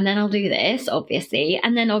 obviously, and then I'll do this, obviously,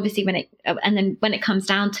 and then obviously when it comes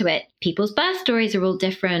down to it, people's birth stories are all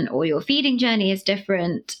different, or your feeding journey is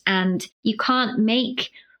different, and you can't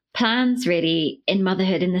make plans really in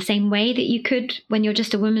motherhood in the same way that you could when you're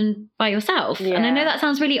just a woman by yourself. Yeah. And I know that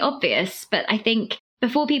sounds really obvious, but I think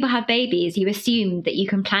before people have babies, you assume that you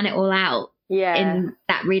can plan it all out in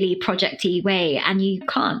that really project-y way, and you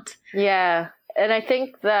can't. Yeah. And I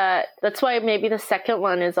think that's why maybe the second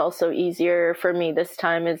one is also easier for me this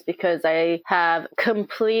time, is because I have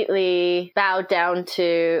completely bowed down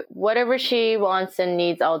to whatever she wants and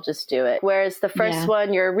needs, I'll just do it. Whereas the first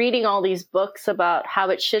one, you're reading all these books about how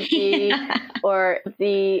it should be or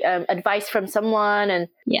the advice from someone, and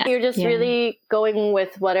you're just really going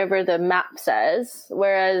with whatever the map says.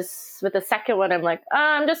 Whereas with the second one, I'm like,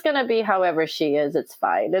 I'm just going to be however she is. It's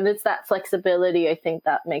fine. And it's that flexibility, I think,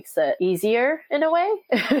 that makes it easier in a way.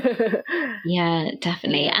 Yeah,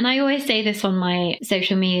 definitely. And I always say this on my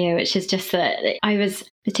social media, which is just that I was,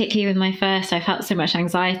 particularly with my first, I felt so much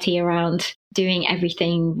anxiety around doing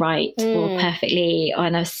everything right or perfectly,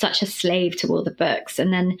 and I was such a slave to all the books.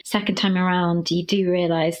 And then second time around, you do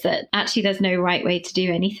realize that actually there's no right way to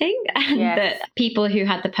do anything, and that people who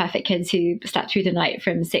had the perfect kids who slept through the night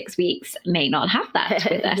from 6 weeks may not have that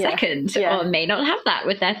with their second, or may not have that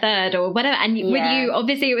with their third, or whatever. And with you,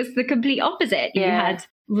 obviously, it was the complete opposite. You had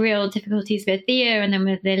real difficulties with Theo, and then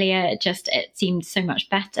with Lilia, it seemed so much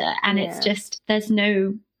better. And it's just, there's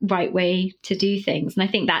no right way to do things. And I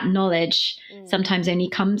think that knowledge sometimes only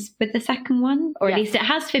comes with the second one, or at least it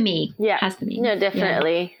has for me. Yeah. Has for me. No,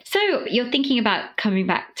 definitely. Yeah. So you're thinking about coming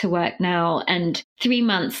back to work now, and 3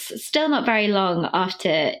 months, still not very long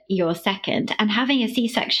after your second, and having a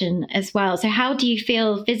C-section as well. So how do you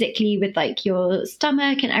feel physically with like your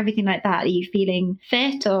stomach and everything like that? Are you feeling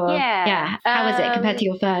fit, or how is it compared to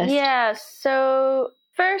your first? Yeah. So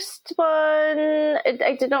first one,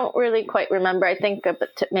 I don't really quite remember. I think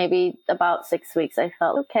maybe about 6 weeks I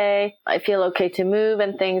felt okay. I feel okay to move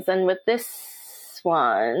and things. And with this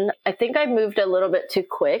one, I think I moved a little bit too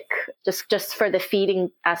quick, just for the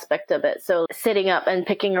feeding aspect of it. So sitting up and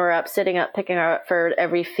picking her up, sitting up, picking her up for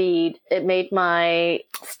every feed, it made my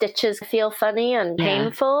stitches feel funny and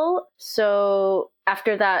painful. So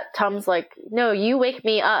after that, Tom's like, no, you wake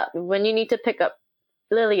me up when you need to pick up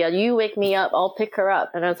Lilia, you wake me up, I'll pick her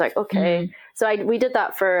up. And I was like, okay. So we did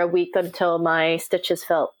that for a week until my stitches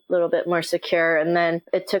felt a little bit more secure. And then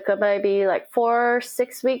it took maybe like 4 or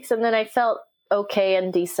 6 weeks. And then I felt okay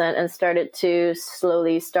and decent and started to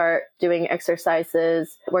slowly start doing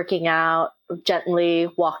exercises, working out, gently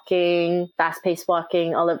walking, fast-paced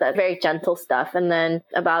walking, all of that very gentle stuff. And then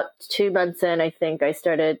about 2 months in, I think I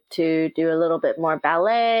started to do a little bit more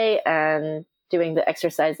ballet and doing the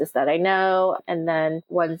exercises that I know. And then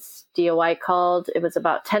once DOI called, it was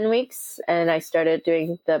about 10 weeks and I started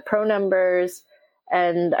doing the pro numbers.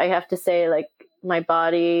 And I have to say, like, my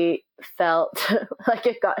body felt like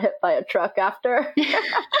it got hit by a truck after.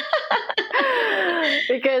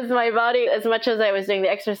 Because my body, as much as I was doing the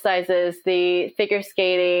exercises, the figure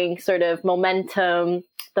skating sort of momentum,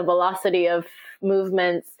 the velocity of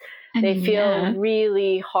movements, they feel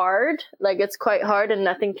really hard. Like it's quite hard and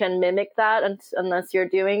nothing can mimic that unless you're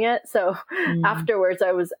doing it. So afterwards,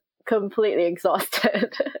 I was completely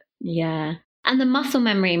exhausted. Yeah. And the muscle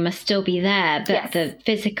memory must still be there, but the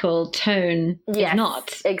physical tone is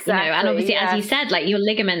not. Exactly. You know, and obviously, as you said, like your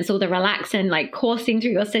ligaments, all the relaxin, like coursing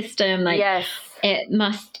through your system, like it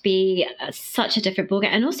must be such a different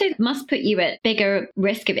ballgame. And also must put you at bigger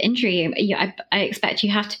risk of injury. I expect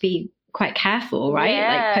you have to be quite careful, right?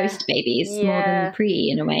 Like post babies more than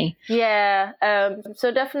pre, in a way.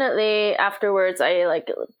 So definitely afterwards I like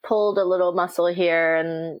pulled a little muscle here,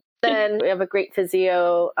 and then we have a great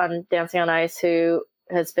physio on Dancing on Ice who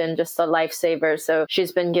has been just a lifesaver. So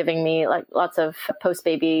she's been giving me like lots of post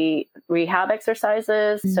baby rehab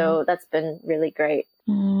exercises. So that's been really great.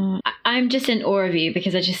 I'm just in awe of you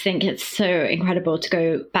because I just think it's so incredible to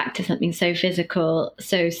go back to something so physical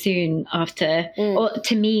so soon after, or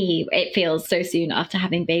to me, it feels so soon after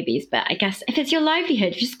having babies. But I guess if it's your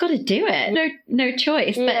livelihood, you've just got to do it. No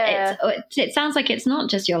choice. But it sounds like it's not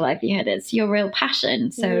just your livelihood, it's your real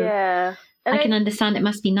passion. So And I can understand it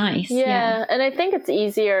must be nice. Yeah. And I think it's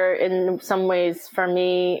easier in some ways for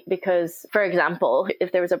me because, for example,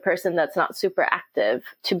 if there was a person that's not super active,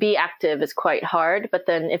 to be active is quite hard. But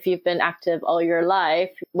then if you've been active all your life,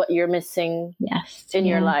 what you're missing in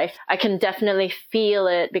your life, I can definitely feel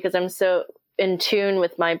it because I'm so in tune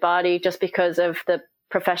with my body just because of the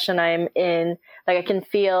profession I'm in. Like I can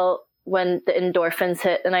feel when the endorphins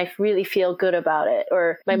hit and I really feel good about it,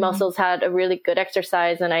 or my muscles had a really good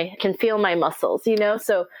exercise and I can feel my muscles, you know?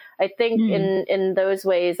 So I think in those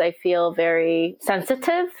ways, I feel very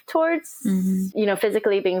sensitive towards, you know,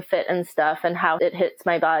 physically being fit and stuff and how it hits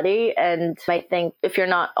my body. And I think if you're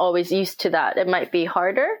not always used to that, it might be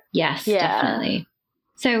harder. Yes, definitely.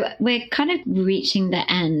 So we're kind of reaching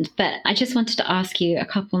the end, but I just wanted to ask you a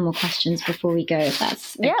couple more questions before we go, if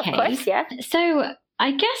that's okay. Yeah, of course, yeah. So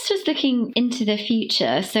I guess just looking into the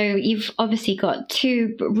future, so you've obviously got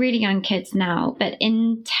 2 really young kids now, but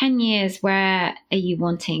in 10 years, where are you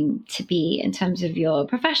wanting to be in terms of your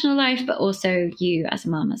professional life, but also you as a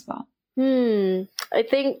mom as well? I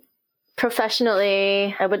think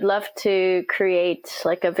professionally, I would love to create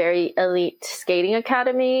like a very elite skating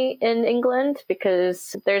academy in England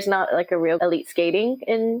because there's not like a real elite skating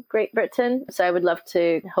in Great Britain. So I would love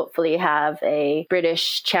to hopefully have a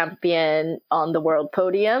British champion on the world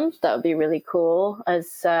podium. That would be really cool.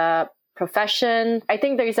 As a profession, I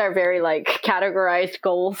think these are very like categorized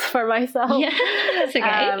goals for myself. Yeah, that's okay.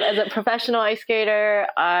 As a professional ice skater,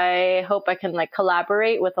 I hope I can like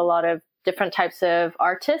collaborate with a lot of different types of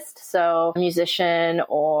artists, so musician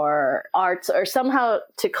or arts, or somehow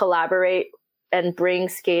to collaborate and bring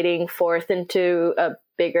skating forth into a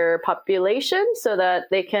bigger population so that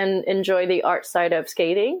they can enjoy the art side of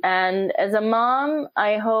skating. And as a mom,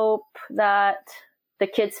 I hope that the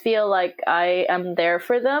kids feel like I am there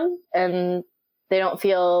for them and they don't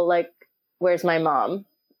feel like, where's my mom?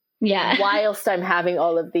 Yeah. Whilst I'm having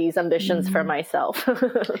all of these ambitions for myself.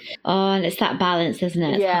 And it's that balance, isn't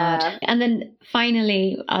it? It's hard. And then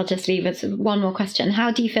finally, I'll just leave us with one more question.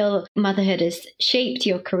 How do you feel motherhood has shaped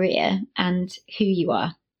your career and who you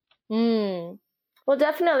are? Well,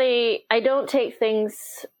 definitely, I don't take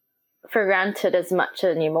things for granted as much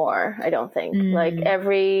anymore, I don't think. Like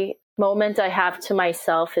every moment I have to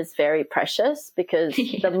myself is very precious because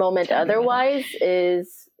the moment otherwise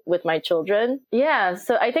is with my children. Yeah.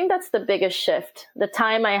 So I think that's the biggest shift. The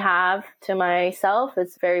time I have to myself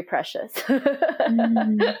is very precious.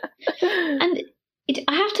 And I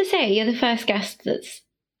have to say, you're the first guest that's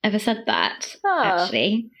ever said that,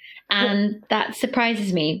 actually. And that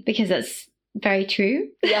surprises me because that's very true.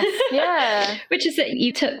 Yes. Yeah. Which is that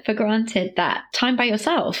you took for granted that time by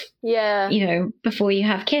yourself. Yeah. You know, before you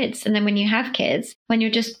have kids. And then when you have kids, when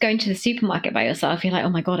you're just going to the supermarket by yourself, you're like, oh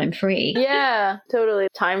my God, I'm free. Yeah, totally.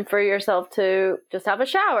 Time for yourself to just have a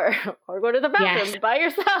shower or go to the bathroom by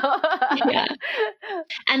yourself. Yeah.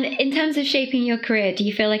 And in terms of shaping your career, do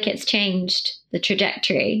you feel like it's changed the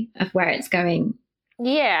trajectory of where it's going?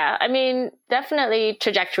 Yeah, I mean, definitely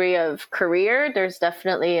trajectory of career. There's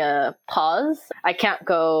definitely a pause. I can't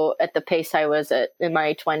go at the pace I was at in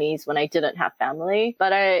my 20s when I didn't have family.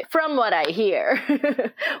 But from what I hear, word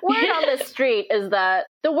on the street is that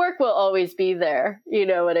the work will always be there. You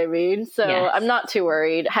know what I mean? So I'm not too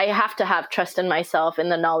worried. I have to have trust in myself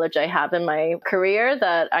and the knowledge I have in my career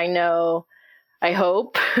that I know, I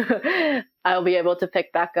hope I'll be able to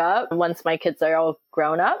pick back up once my kids are all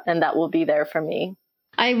grown up, and that will be there for me.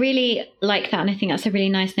 I really like that. And I think that's a really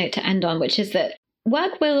nice note to end on, which is that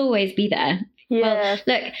work will always be there. Yeah. Well,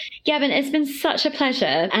 look, Gavin, it's been such a pleasure.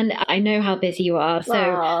 And I know how busy you are.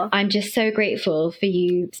 So I'm just so grateful for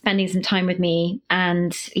you spending some time with me.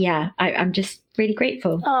 And yeah, I'm just really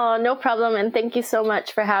grateful. Oh, no problem. And thank you so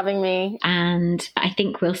much for having me. And I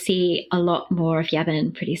think we'll see a lot more of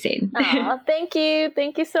Gavin pretty soon. Oh, thank you.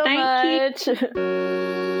 Thank you so much.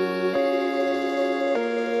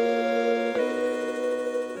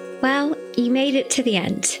 Well, you made it to the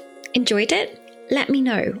end. Enjoyed it? Let me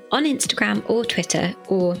know on Instagram or Twitter,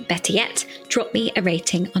 or better yet, drop me a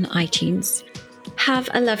rating on iTunes. Have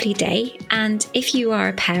a lovely day, and if you are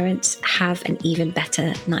a parent, have an even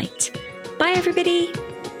better night. Bye, everybody.